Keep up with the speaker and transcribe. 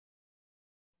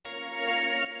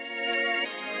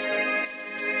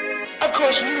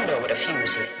course, you know what a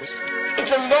fuse is.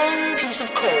 It's a long piece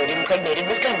of cord impregnated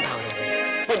with gunpowder.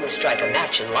 When you strike a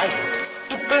match and light it,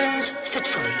 it burns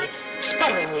fitfully,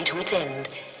 sputteringly to its end,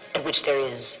 at which there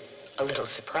is a little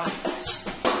surprise.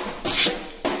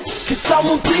 Can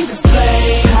someone please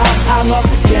explain how I lost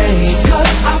the game?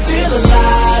 Cause I feel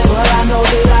alive, but I know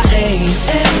that I ain't.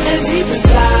 And deep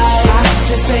inside, I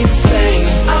just ain't the same.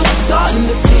 I'm starting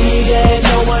to see that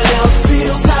no one else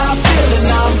feels how I feel, and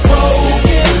I'm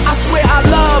broken. I swear I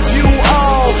love you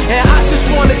all, and I just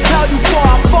wanna tell you before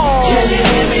I fall. Can you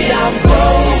hear me? I'm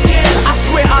broken. I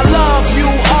swear I love you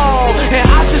all, and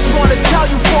I just wanna tell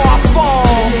you before I fall.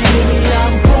 Can you hear me?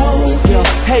 I'm broken.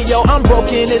 Hey yo, I'm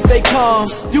broken as they come.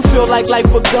 You feel like life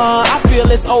begun, I feel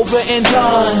it's over and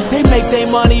done. They make their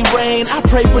money rain, I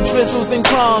pray for drizzles and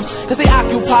crumbs, cause they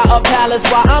occupy a palace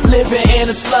while I'm living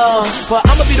in a slum. But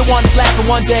I'ma be the one that's laughing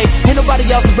one day, ain't nobody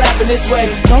else is rapping this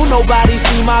way. Don't nobody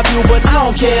see my view, but I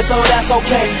don't care, so that's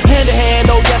okay. Hand to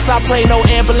hand, oh yes I pray, no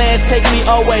ambulance take me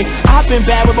away. I've been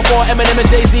bad with before Eminem and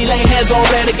Jay-Z lay hands on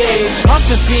Renegade. I'm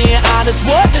just being honest,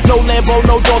 what? No Lambo,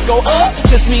 no doors go up.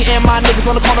 Just me and my niggas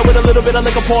on the corner with a little bit of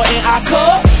liquor pour in our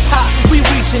cup. Ha, we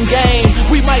reaching game,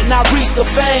 we might not reach the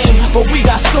fame, but we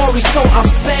got stories, so I'm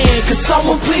saying, could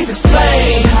someone please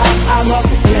explain how I lost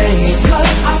the game?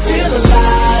 Cause I feel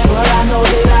alive, but I know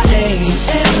that I ain't.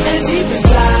 And deep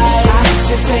inside, I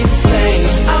just ain't the same.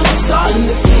 I'm starting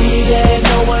to see that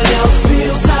no one else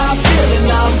feels how I feel, and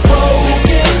I'm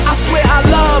broken. I swear I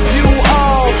love you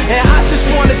all, and I just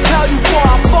wanna tell you before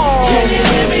I fall. Can you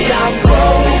hear me? I'm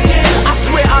broken. I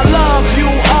swear I love you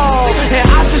all, and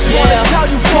I just wanna tell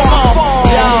you before I fall.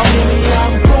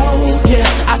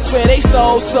 I swear they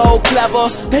so clever.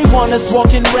 They want us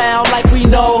walking around like we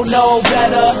know no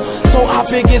better. So our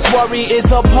biggest worry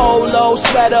is a polo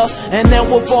sweater, and then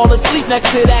we'll fall asleep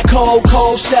next to that cold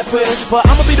shepherd. But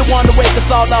I'ma be the one to wake us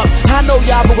all up. I know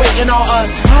y'all been waiting on us.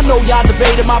 I know y'all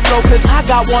debating my flow, cause I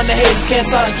got one the haters can't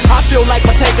touch. I feel like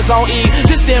my tank is on E.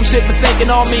 This damn shit was sinking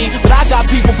on me, but I got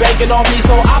people banking on me,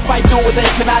 so I fight through what they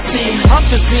cannot see. I'm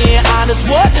just being honest,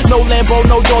 what? No Lambo,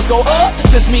 no doors go up.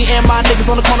 Just me and my niggas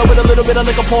on the corner with a little bit of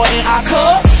liquor pour in our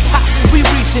cup. Ha, we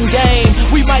reaching game,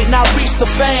 we might not reach the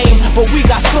fame, but we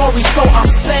got stories, so I'm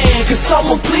saying, could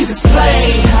someone please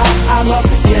explain how I lost